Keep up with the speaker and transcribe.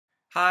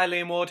Hi,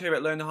 Liam Ward here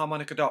at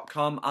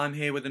LearnTheHarmonica.com. I'm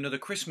here with another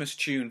Christmas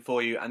tune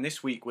for you, and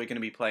this week we're going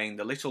to be playing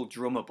The Little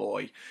Drummer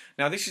Boy.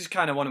 Now, this is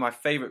kind of one of my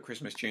favourite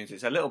Christmas tunes.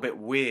 It's a little bit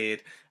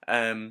weird,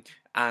 and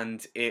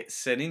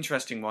it's an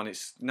interesting one.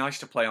 It's nice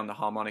to play on the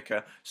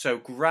harmonica. So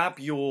grab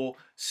your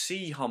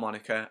C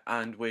harmonica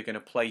and we're going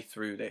to play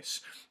through this.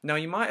 Now,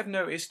 you might have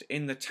noticed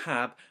in the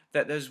tab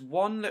that there's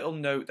one little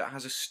note that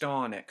has a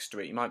star next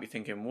to it. You might be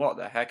thinking, what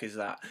the heck is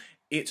that?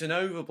 It's an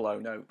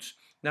overblow note.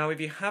 Now,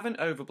 if you haven't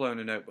overblown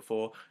a note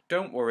before,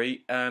 don't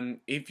worry.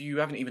 If you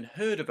haven't even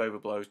heard of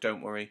overblows,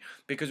 don't worry,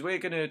 because we're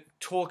going to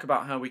talk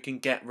about how we can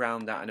get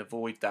round that and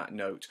avoid that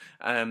note.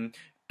 And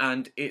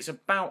it's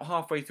about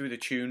halfway through the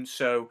tune,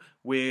 so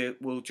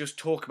we'll just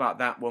talk about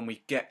that when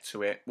we get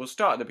to it. We'll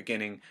start at the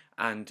beginning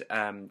and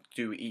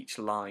do each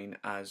line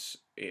as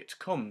it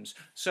comes.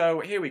 So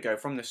here we go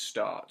from the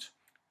start.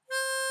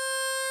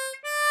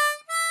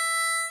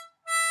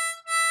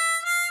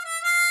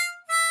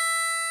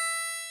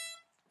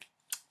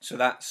 So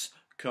that's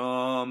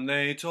come,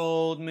 they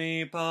told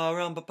me,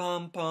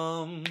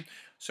 pa-rum-pa-pum-pum.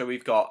 So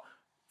we've got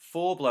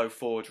 4 blow,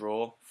 4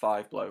 draw,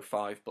 5 blow,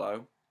 5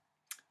 blow.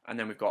 And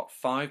then we've got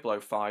 5 blow,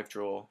 5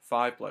 draw,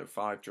 5 blow,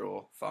 5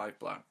 draw, 5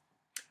 blow.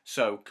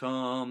 So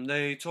come,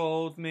 they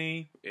told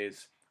me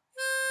is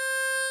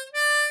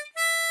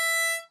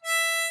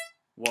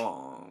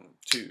 1,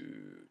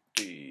 2,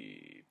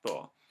 3,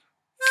 4.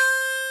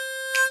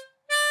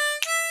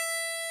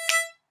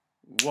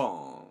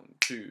 1,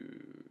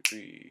 2,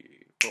 3,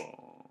 4.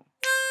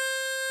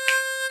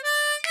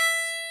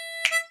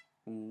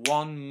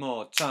 One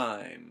more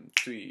time.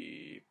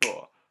 3,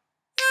 4.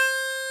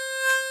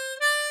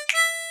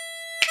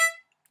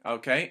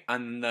 Okay,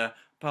 and the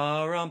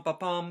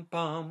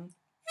pa-rum-pa-pum-pum.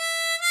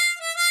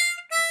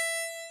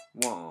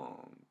 1,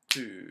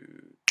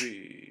 2,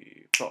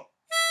 3, 4.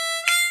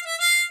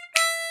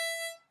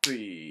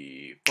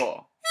 3,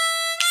 4.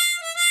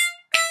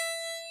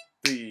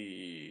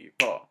 3,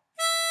 4.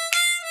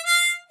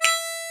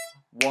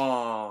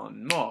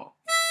 One more.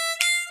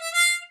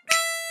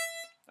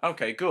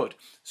 Okay, good.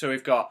 So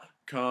we've got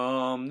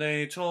come,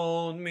 they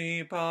told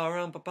me,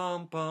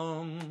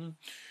 pa-rum-pa-pum-pum.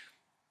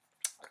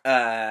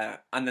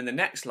 And then the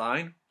next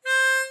line.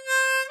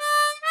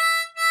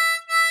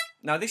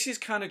 Now this is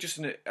kind of just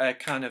a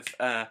kind of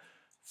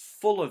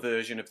fuller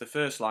version of the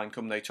first line,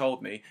 come they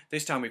told me.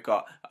 This time we've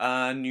got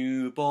a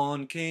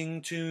newborn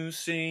king to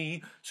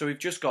see. So we've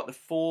just got the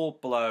 4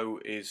 blow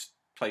is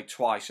played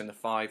twice and the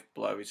 5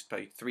 blow is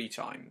played 3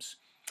 times.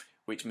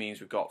 Which means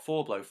we've got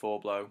 4 blow, 4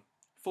 blow,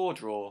 4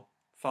 draw,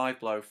 5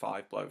 blow,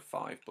 5 blow,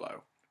 5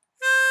 blow.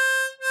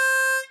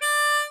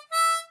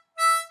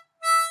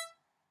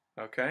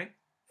 Okay?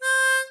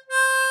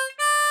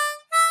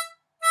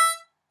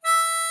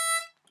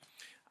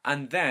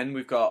 And then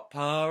we've got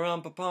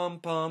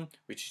pa-rum-pa-pum-pum,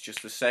 which is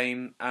just the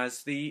same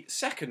as the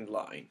second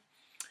line.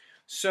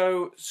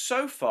 So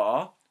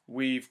far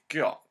we've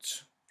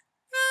got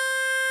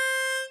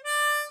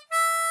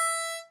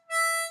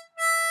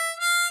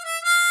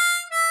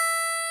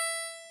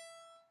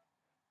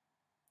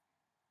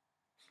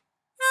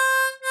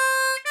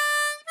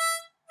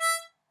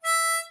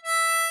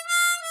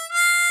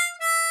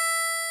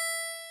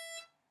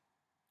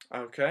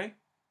okay,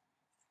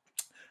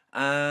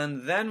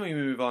 and then we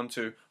move on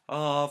to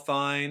our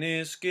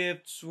finest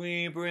gifts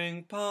we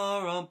bring,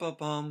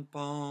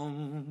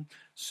 pa-rum-pa-pum-pum.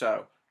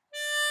 So,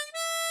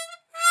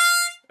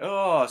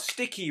 oh,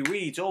 sticky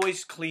weeds.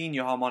 Always clean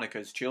your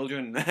harmonicas,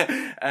 children.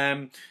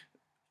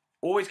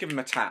 Always give them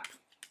a tap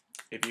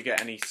if you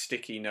get any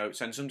sticky notes,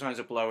 and sometimes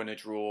a blow and a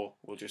draw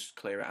will just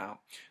clear it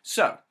out.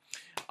 So,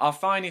 our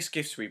finest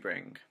gifts we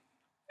bring.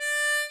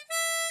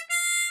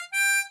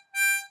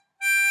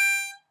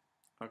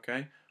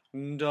 Okay,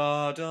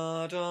 da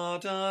da da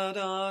da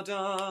da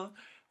da.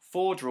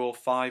 4 draw,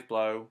 5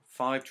 blow,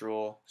 5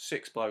 draw,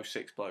 6 blow,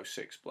 6 blow,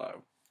 6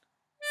 blow.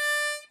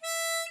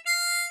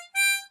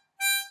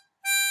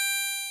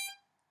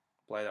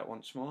 Play that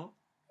once more.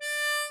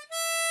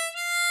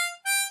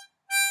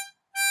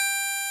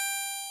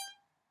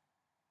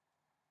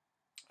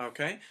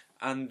 Okay,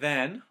 and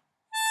then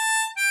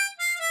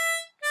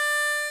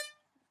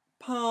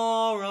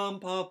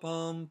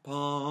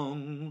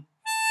pa-rum-pa-pum-pum.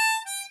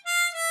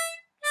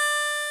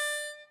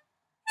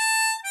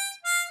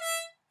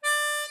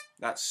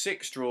 That's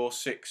 6 draw,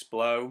 6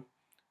 blow,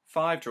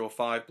 5 draw,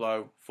 5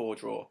 blow, 4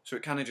 draw. So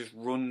it kind of just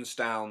runs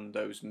down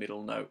those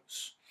middle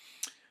notes.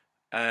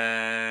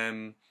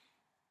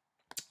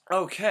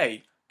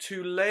 Okay,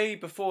 to lay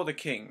before the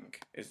king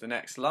is the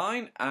next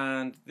line,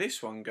 and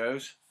this one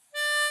goes,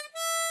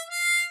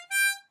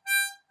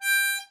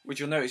 which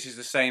you'll notice is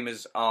the same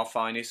as our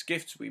finest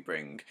gifts we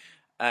bring.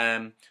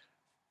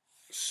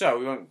 So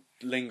we won't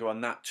linger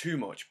on that too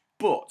much,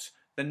 but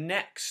the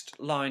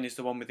next line is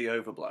the one with the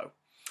overblow.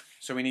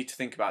 So we need to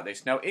think about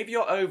this. Now, if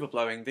you're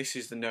overblowing, this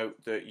is the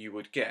note that you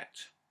would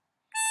get.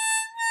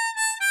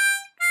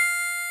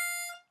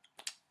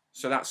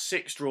 So that's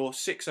 6 draw,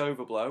 6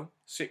 overblow,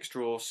 6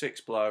 draw,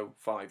 6 blow,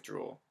 5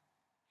 draw.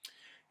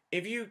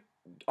 If you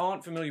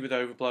aren't familiar with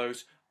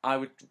overblows, I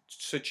would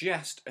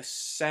suggest a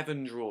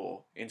 7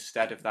 draw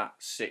instead of that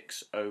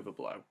 6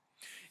 overblow.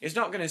 It's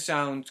not going to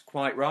sound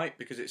quite right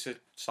because it's a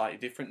slightly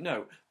different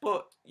note,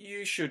 but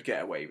you should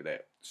get away with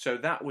it. So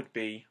that would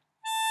be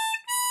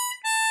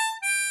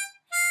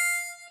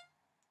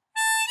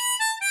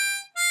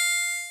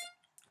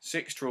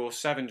six draw,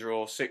 7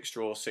 draw, 6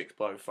 draw, 6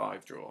 blow,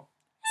 5 draw.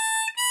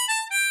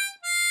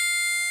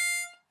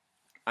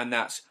 And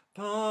that's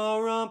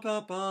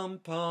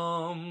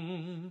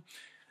pa-rum-pa-pum-pum.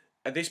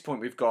 At this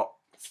point we've got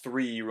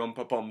 3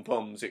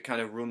 rum-pa-pum-pums. It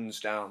kind of runs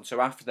down.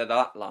 So after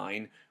that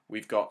line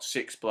we've got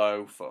 6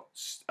 blow,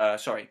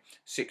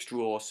 6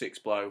 draw, 6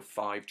 blow,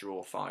 5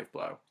 draw, 5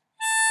 blow.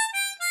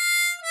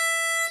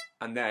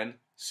 And then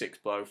 6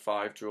 blow,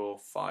 5 draw,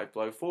 5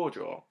 blow, 4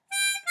 draw.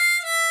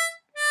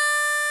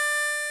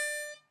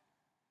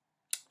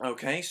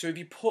 Okay, so if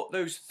you put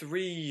those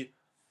 3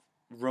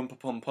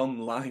 rum-pa-pum-pum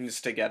lines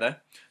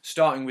together,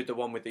 starting with the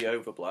one with the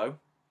overblow,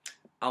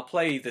 I'll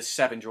play the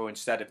 7 draw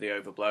instead of the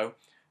overblow,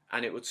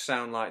 and it would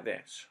sound like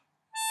this.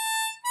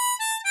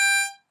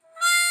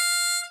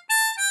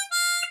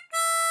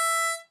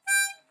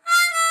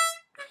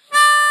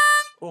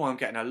 Oh, I'm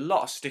getting a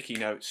lot of sticky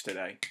notes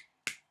today.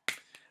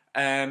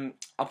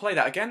 I'll play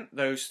that again,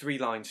 those 3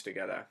 lines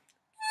together.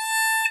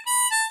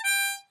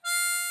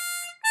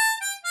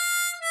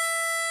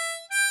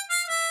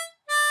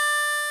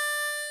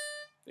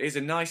 It is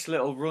a nice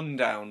little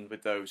rundown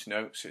with those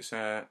notes. It's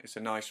a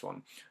nice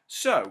one.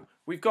 So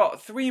we've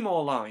got 3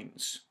 more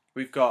lines.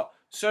 We've got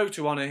 "So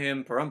to honour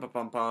him,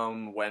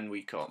 pa-rum-pa-pum-pum, when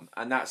we come,"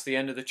 and that's the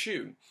end of the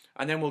tune.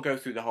 And then we'll go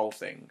through the whole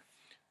thing.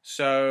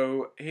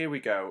 So here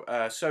we go.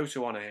 "So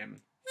to honour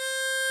him,"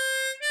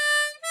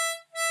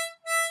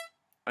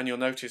 and you'll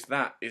notice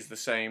that is the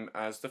same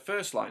as the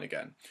first line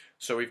again.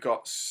 So we've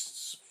got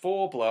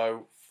 4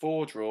 blow,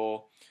 4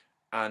 draw,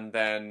 and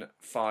then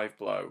 5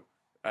 blow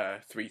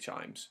 3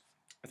 times.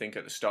 I think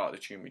at the start of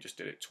the tune we just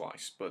did it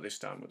twice, but this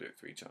time we'll do it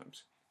 3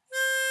 times.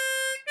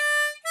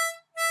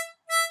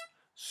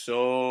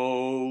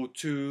 So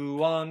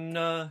to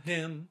honour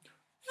him.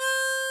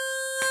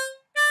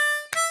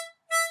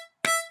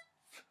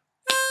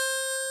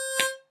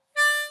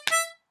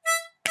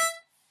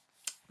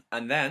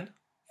 And then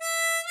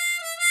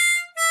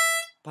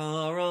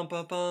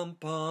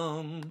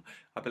pa-rum-pa-pum-pum.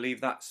 I believe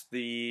that's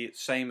the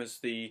same as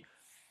the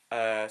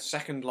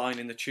second line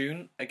in the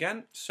tune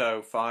again.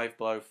 So 5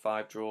 blow,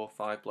 5 draw,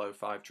 5 blow,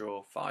 5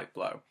 draw, 5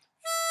 blow.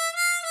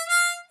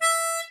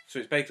 So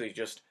it's basically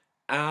just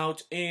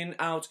out, in,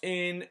 out,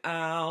 in,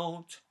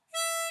 out.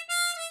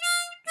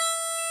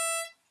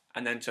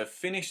 And then to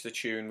finish the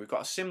tune, we've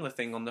got a similar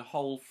thing on the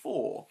whole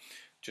 4,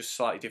 just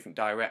slightly different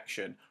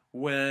direction.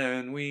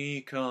 When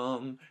we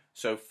come.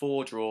 So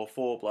 4 draw,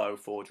 4 blow,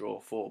 4 draw,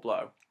 4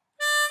 blow.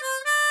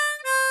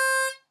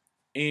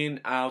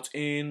 In, out,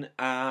 in,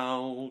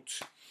 out.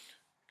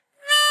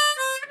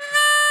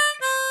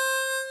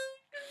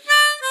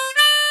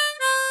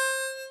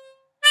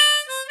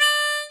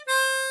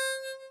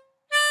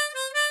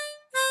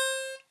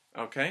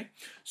 Okay,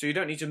 so you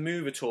don't need to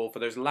move at all for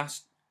those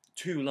last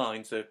 2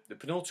 lines. The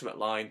penultimate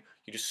line,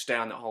 you just stay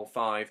on that whole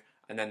 5,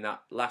 and then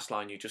that last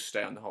line, you just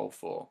stay on the whole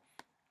 4.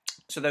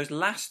 So those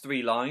last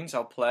 3 lines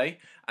I'll play,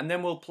 and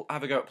then we'll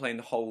have a go at playing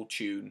the whole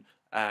tune,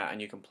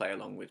 and you can play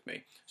along with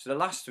me. So the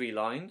last 3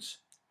 lines.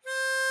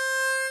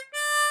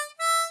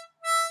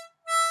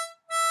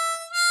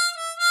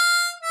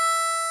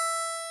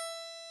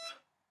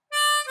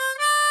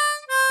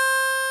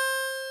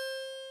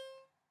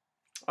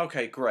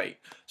 Okay, great.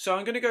 So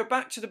I'm going to go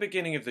back to the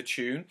beginning of the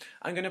tune.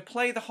 I'm going to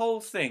play the whole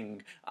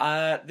thing.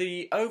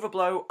 The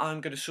overblow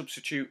I'm going to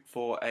substitute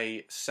for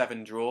a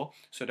 7 draw,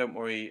 so don't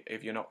worry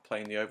if you're not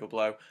playing the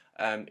overblow.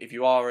 If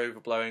you are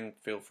overblowing,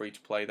 feel free to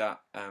play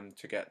that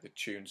to get the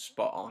tune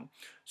spot on.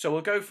 So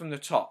we'll go from the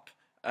top.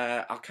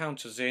 I'll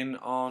count us in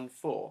on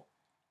 4.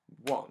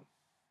 1,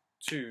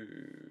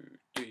 2,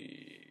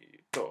 3,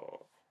 4.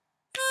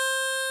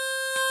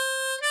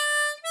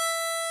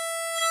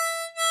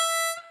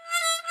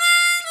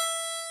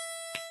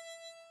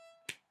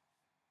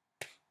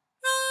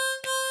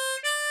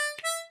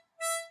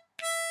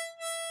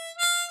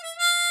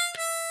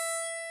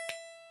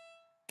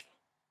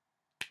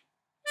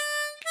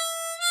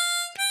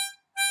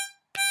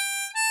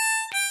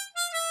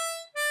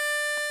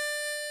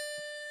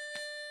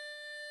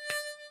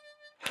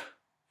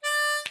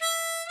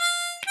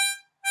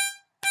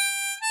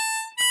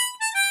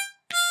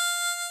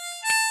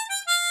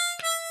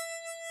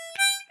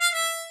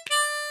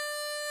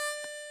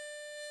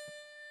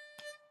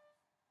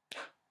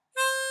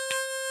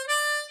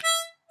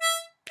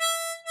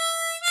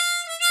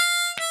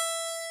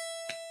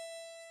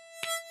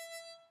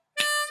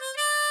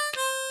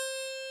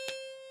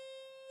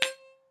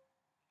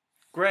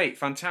 Great,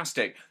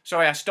 fantastic.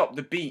 Sorry, I stopped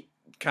the beat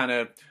kind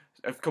of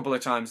a couple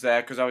of times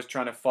there because I was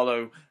trying to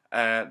follow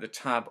the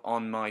tab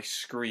on my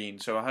screen.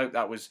 So I hope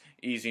that was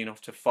easy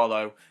enough to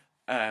follow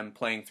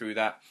playing through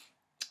that.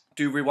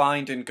 Do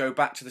rewind and go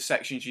back to the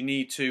sections you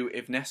need to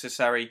if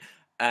necessary.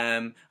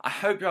 I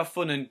hope you have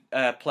fun in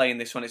playing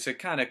this one. It's a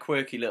kind of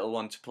quirky little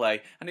one to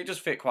play, and it does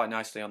fit quite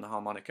nicely on the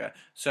harmonica.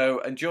 So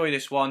enjoy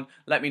this one.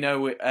 Let me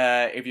know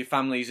if your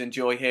families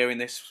enjoy hearing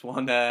this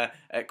one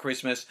at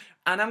Christmas.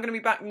 And I'm going to be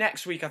back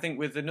next week, I think,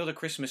 with another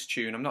Christmas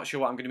tune. I'm not sure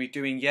what I'm going to be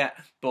doing yet,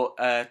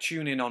 but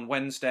tune in on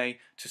Wednesday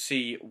to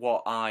see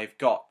what I've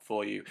got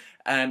for you.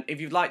 If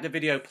you've liked the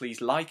video,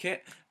 please like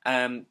it.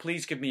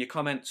 Please give me your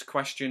comments,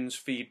 questions,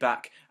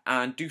 feedback,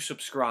 and do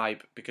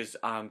subscribe because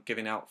I'm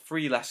giving out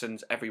free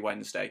lessons every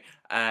Wednesday.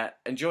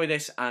 Enjoy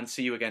this and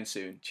see you again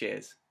soon.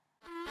 Cheers.